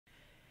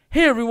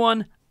Hey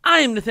everyone, I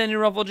am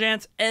Nathaniel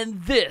Rufflejants,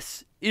 and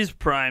this is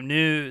Prime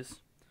News.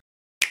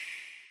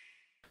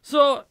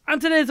 So,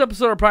 on today's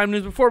episode of Prime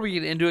News, before we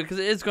get into it, because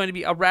it is going to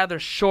be a rather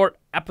short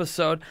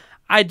episode,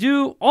 I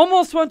do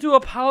almost want to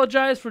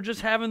apologize for just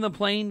having the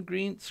plain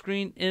green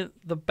screen in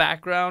the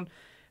background,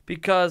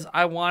 because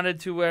I wanted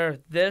to wear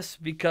this,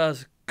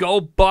 because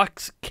go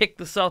Bucks, kick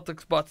the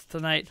Celtics butts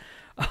tonight.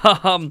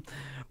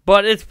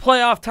 But it's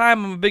playoff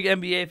time. I'm a big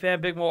NBA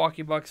fan, big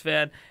Milwaukee Bucks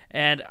fan,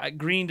 and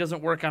green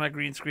doesn't work on a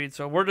green screen,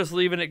 so we're just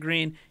leaving it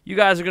green. You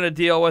guys are going to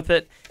deal with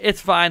it.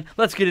 It's fine.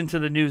 Let's get into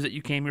the news that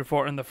you came here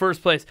for in the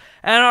first place.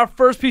 And our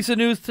first piece of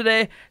news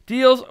today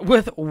deals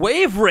with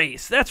Wave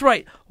Race. That's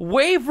right.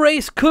 Wave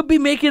Race could be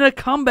making a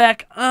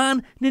comeback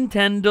on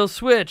Nintendo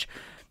Switch.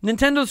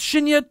 Nintendo's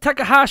Shinya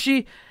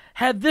Takahashi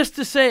had this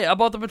to say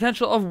about the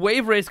potential of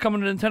Wave Race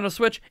coming to Nintendo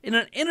Switch in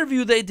an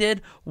interview they did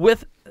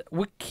with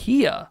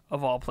Wikia,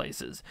 of all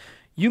places.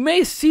 You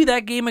may see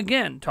that game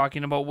again,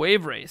 talking about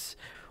Wave Race.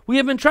 We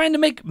have been trying to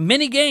make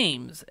mini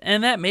games,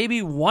 and that may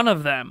be one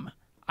of them.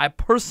 I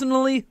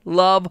personally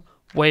love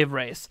Wave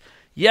Race.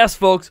 Yes,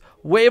 folks,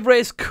 Wave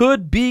Race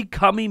could be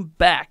coming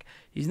back.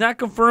 He's not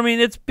confirming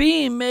it's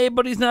being made,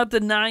 but he's not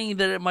denying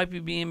that it might be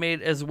being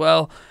made as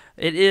well.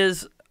 It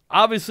is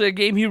obviously a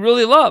game he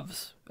really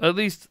loves. At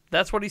least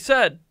that's what he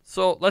said.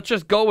 So let's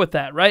just go with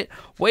that, right?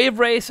 Wave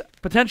Race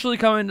potentially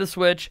coming to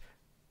Switch.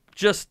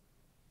 Just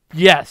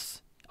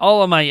yes.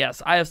 All of my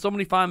yes. I have so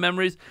many fond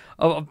memories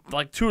of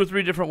like 2 or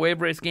 3 different Wave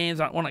Race games.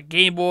 One on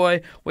Game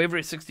Boy, Wave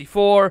Race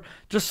 64.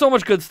 Just so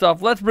much good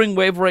stuff. Let's bring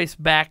Wave Race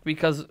back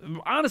because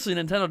honestly,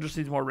 Nintendo just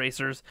needs more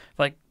racers.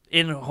 Like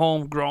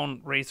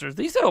in-homegrown racers.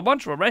 They used to have a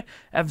bunch of them, right?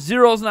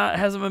 F-Zero's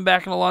hasn't been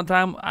back in a long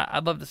time.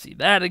 I'd love to see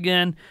that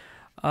again.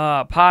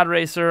 Pod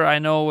Racer, I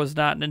know was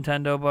not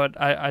Nintendo, but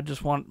I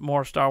just want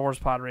more Star Wars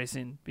pod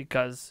racing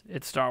because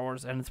it's Star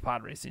Wars and it's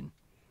pod racing.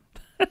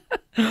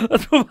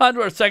 Let's move on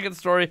to our second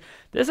story.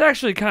 This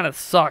actually kind of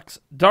sucks.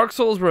 Dark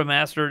Souls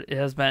Remastered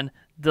has been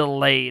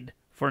delayed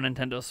for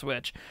Nintendo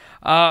Switch.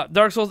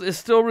 Dark Souls is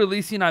still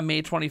releasing on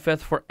May 25th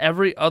for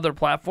every other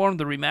platform,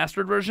 the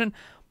remastered version,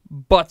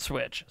 but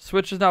Switch.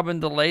 Switch has now been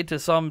delayed to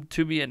some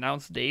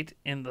to-be-announced date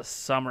in the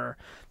summer.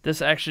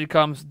 This actually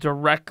comes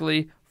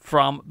directly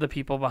from the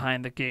people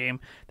behind the game.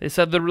 They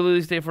said the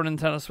release date for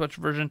Nintendo Switch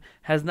version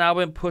has now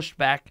been pushed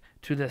back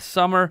to this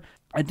summer.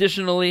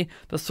 Additionally,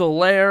 the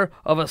Solaire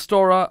of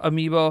Astora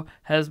amiibo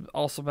has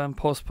also been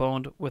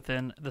postponed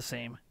within the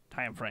same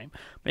time frame.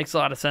 Makes a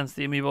lot of sense.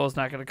 The amiibo is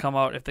not going to come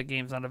out if the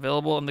game's not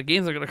available, and the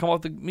games are going to come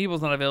out if the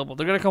amiibo's not available.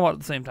 They're going to come out at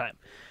the same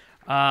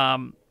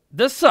time.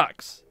 This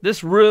sucks.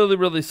 This really,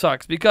 really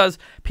sucks because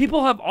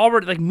people have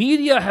already, like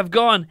media have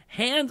gone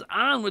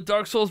hands-on with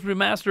Dark Souls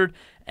Remastered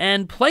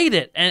and played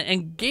it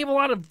and gave a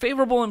lot of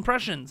favorable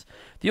impressions.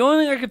 The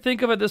only thing I could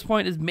think of at this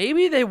point is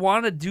maybe they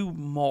want to do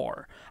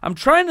more. I'm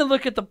trying to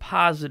look at the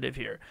positive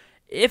here.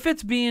 If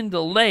it's being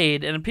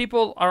delayed and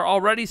people are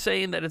already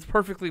saying that it's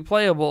perfectly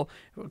playable,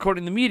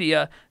 according to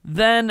media,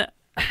 then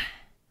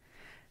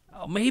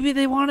maybe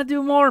they want to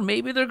do more.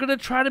 Maybe they're going to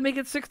try to make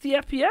it 60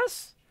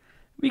 FPS.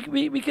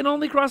 We can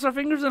only cross our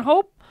fingers and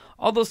hope.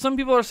 Although some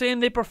people are saying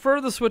they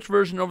prefer the Switch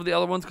version over the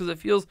other ones because it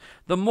feels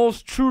the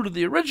most true to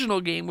the original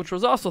game, which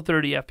was also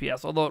 30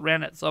 FPS, although it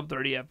ran at sub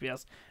 30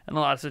 FPS in a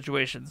lot of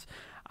situations.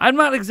 I'm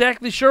not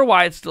exactly sure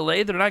why it's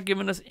delayed. They're not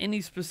giving us any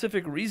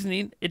specific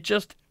reasoning. It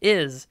just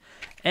is.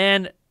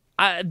 And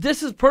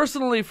this is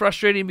personally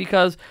frustrating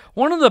because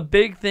one of the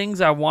big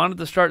things I wanted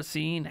to start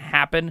seeing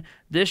happen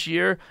this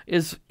year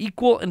is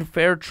equal and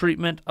fair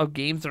treatment of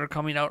games that are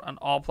coming out on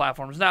all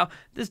platforms. Now,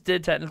 this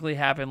did technically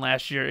happen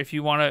last year. If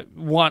you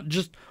want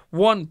just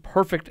one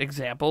perfect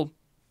example,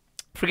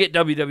 forget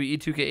WWE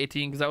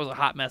 2K18 because that was a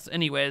hot mess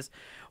anyways.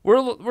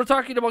 We're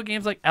talking about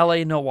games like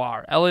LA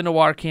Noire. LA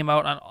Noire came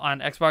out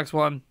on Xbox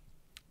One,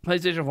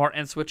 PlayStation 4,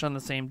 and Switch on the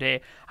same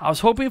day. I was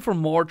hoping for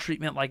more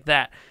treatment like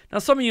that. Now,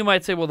 some of you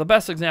might say, well, the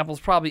best example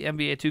is probably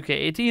NBA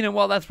 2K18, and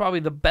well, that's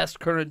probably the best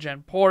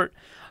current-gen port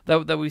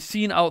that we've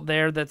seen out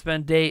there that's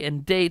been day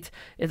and date.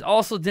 It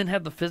also didn't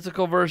have the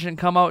physical version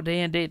come out day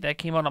and date. That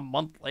came out a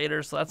month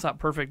later, so that's not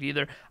perfect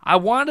either. I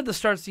wanted to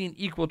start seeing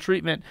equal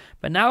treatment,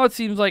 but now it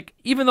seems like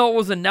even though it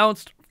was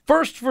announced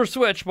first for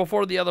Switch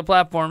before the other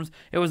platforms,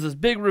 it was this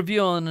big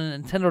reveal in a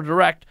Nintendo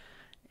Direct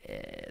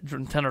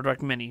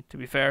Mini, to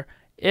be fair.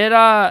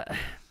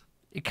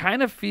 It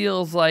kind of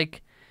feels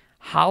like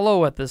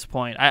hollow at this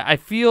point. I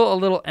feel a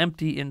little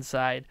empty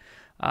inside.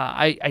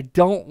 I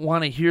don't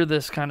want to hear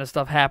this kind of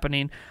stuff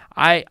happening.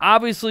 I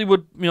obviously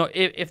would,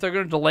 if they're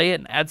going to delay it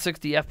and add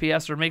 60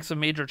 FPS or make some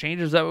major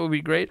changes, that would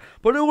be great.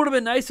 But it would have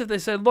been nice if they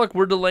said, look,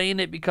 we're delaying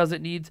it because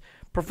it needs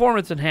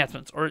performance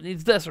enhancements, or it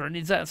needs this, or it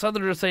needs that. So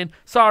they're just saying,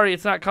 sorry,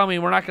 it's not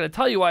coming. We're not going to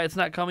tell you why it's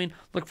not coming.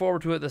 Look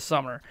forward to it this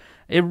summer.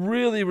 It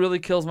really, really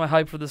kills my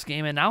hype for this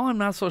game, and now I'm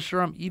not so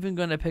sure I'm even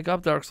going to pick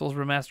up Dark Souls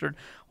Remastered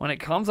when it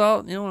comes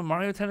out, when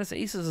Mario Tennis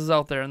Aces is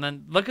out there. And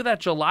then look at that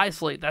July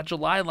slate. That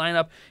July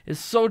lineup is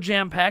so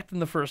jam-packed in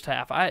the first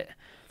half.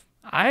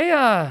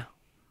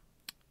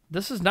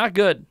 This is not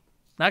good.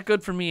 Not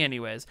good for me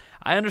anyways.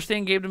 I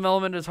understand game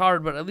development is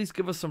hard, but at least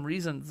give us some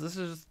reasons. This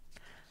is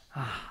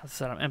I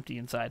said I'm empty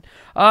inside.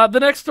 The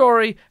next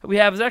story we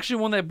have is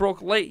actually one that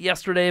broke late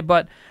yesterday,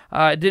 but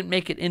it didn't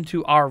make it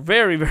into our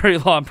very, very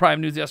long Prime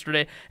news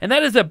yesterday, and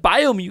that is that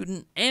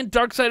Biomutant and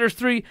Darksiders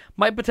 3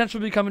 might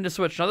potentially be coming to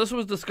Switch. Now, this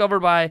was discovered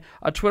by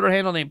a Twitter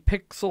handle named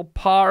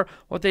PixelPar.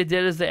 What they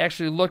did is they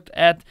actually looked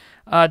at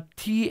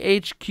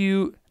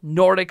THQ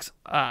Nordic's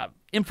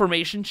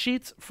information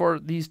sheets for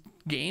these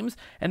games,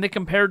 and they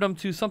compared them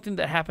to something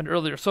that happened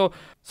earlier. So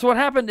what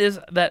happened is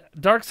that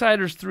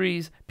Darksiders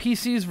 3's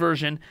PC's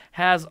version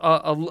has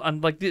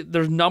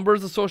there's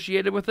numbers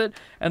associated with it,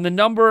 and the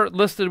number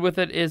listed with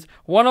it is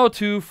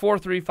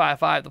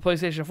 1024355. The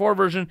PlayStation 4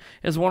 version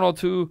is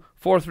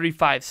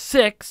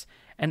 1024356,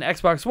 and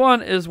Xbox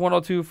One is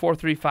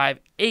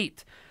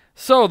 1024358.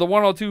 So the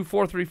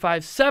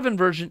 1024357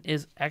 version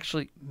is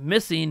actually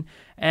missing,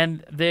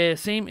 and the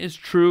same is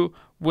true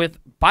with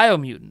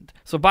Biomutant.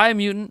 So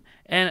Biomutant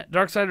and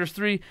Darksiders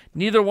 3,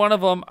 neither one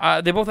of them,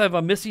 they both have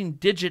a missing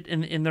digit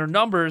in their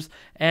numbers,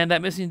 and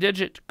that missing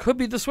digit could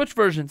be the Switch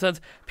version, since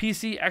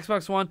PC,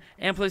 Xbox One,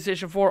 and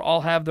PlayStation 4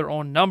 all have their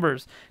own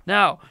numbers.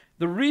 Now,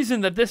 the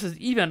reason that this is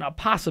even a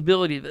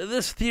possibility, that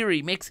this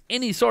theory makes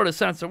any sort of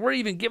sense, and we're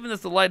even giving this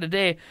the light of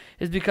day,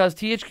 is because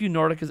THQ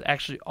Nordic has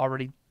actually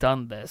already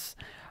done this.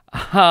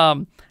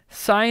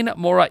 Sign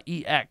Mora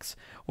EX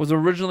was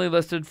originally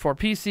listed for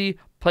PC,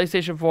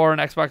 PlayStation 4,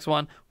 and Xbox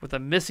One with a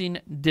missing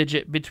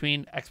digit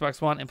between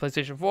Xbox One and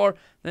PlayStation 4.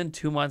 Then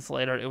 2 months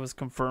later, it was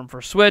confirmed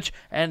for Switch,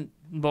 and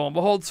lo and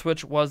behold,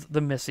 Switch was the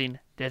missing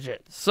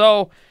digit.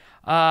 So,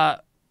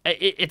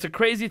 it's a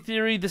crazy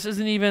theory. This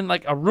isn't even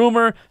like a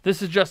rumor.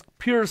 This is just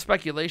pure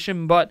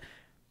speculation, but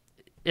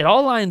it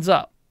all lines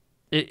up.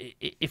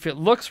 If it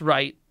looks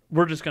right,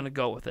 we're just going to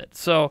go with it.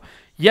 So,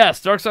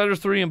 yes, Darksiders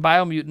 3 and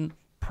Biomutant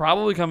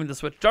probably coming to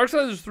Switch.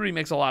 Darksiders 3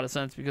 makes a lot of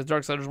sense because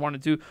Darksiders 1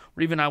 and 2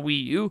 were even on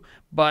Wii U.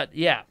 But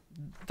yeah,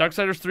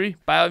 Darksiders 3,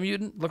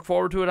 Biomutant, look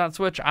forward to it on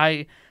Switch.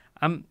 I'm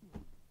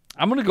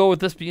gonna go with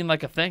this being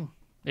like a thing.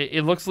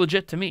 It looks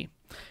legit to me.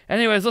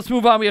 Anyways, let's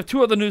move on. We have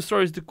 2 other news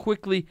stories to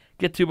quickly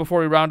get to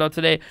before we round out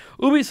today.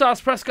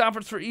 Ubisoft's press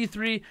conference for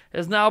E3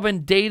 has now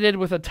been dated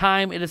with a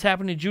time. It is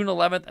happening June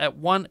 11th at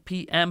 1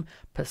 p.m.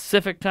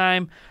 Pacific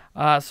time.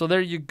 So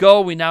there you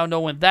go. We now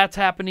know when that's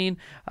happening.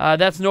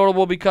 That's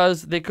notable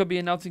because they could be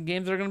announcing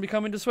games that are going to be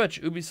coming to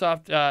Switch.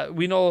 Ubisoft,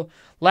 we know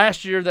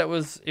last year it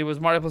was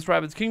Mario plus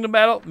Rabbids Kingdom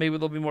Battle. Maybe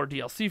there'll be more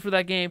DLC for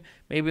that game.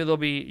 Maybe there'll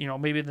be,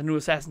 maybe the new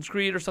Assassin's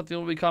Creed or something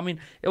will be coming.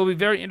 It will be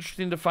very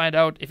interesting to find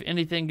out if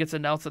anything gets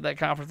announced at that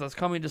conference that's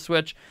coming to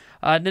Switch.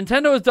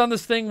 Nintendo has done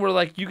this thing where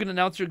like you can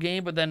announce your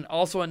game, but then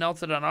also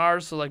announce it on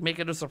ours. So like make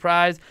it a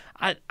surprise.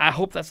 I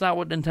hope that's not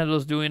what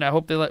Nintendo's doing. I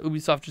hope they let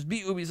Ubisoft just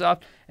be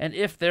Ubisoft. And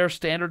if their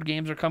standard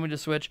games are coming to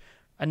Switch,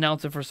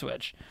 announce it for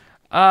Switch.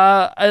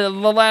 The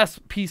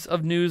last piece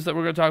of news that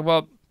we're going to talk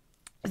about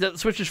is that the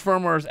Switch's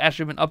firmware has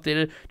actually been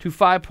updated to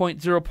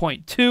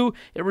 5.0.2.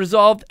 It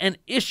resolved an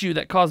issue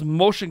that caused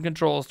motion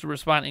controls to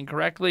respond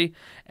incorrectly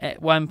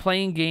when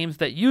playing games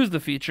that use the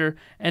feature,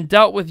 and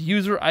dealt with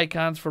user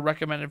icons for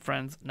recommended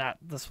friends not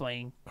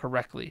displaying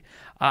correctly.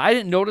 I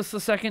didn't notice the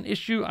second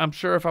issue. I'm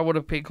sure if I would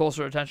have paid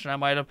closer attention, I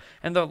might have.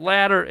 And the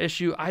latter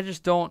issue, I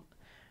just don't.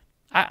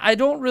 I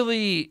don't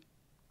really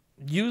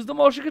use the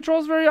motion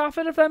controls very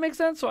often, if that makes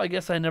sense, so I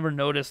guess I never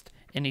noticed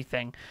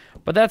anything.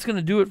 But that's going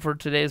to do it for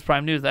today's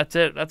Prime News. That's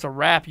it. That's a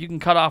wrap. You can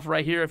cut off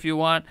right here if you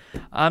want.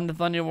 I'm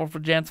Nathaniel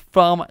Wolford-Jantz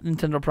from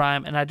Nintendo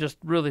Prime, and I just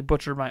really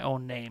butchered my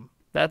own name.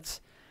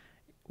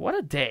 What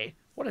a day.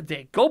 What a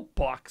day. Go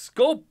Bucks.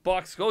 Go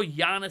Bucks. Go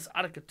Giannis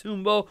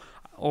Antetokounmpo.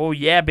 Oh,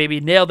 yeah, baby.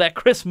 Nailed that.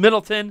 Chris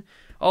Middleton.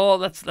 Oh,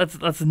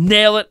 let's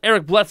nail it.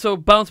 Eric Bledsoe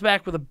bounce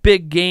back with a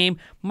big game.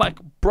 Mike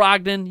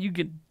Brogdon, you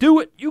can do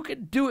it. You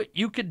can do it.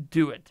 You can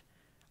do it.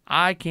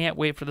 I can't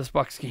wait for this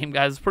Bucks game,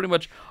 guys. It's pretty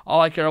much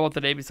all I care about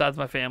today besides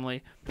my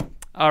family.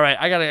 All right,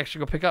 I got to actually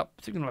go pick up,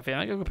 speaking of my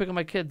family, I got to go pick up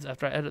my kids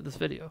after I edit this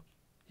video.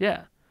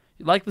 Yeah.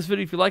 You like this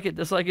video if you like it,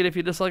 dislike it if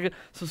you dislike it.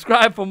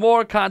 Subscribe for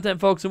more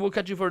content, folks, and we'll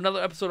catch you for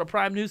another episode of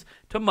Prime News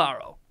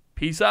tomorrow.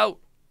 Peace out.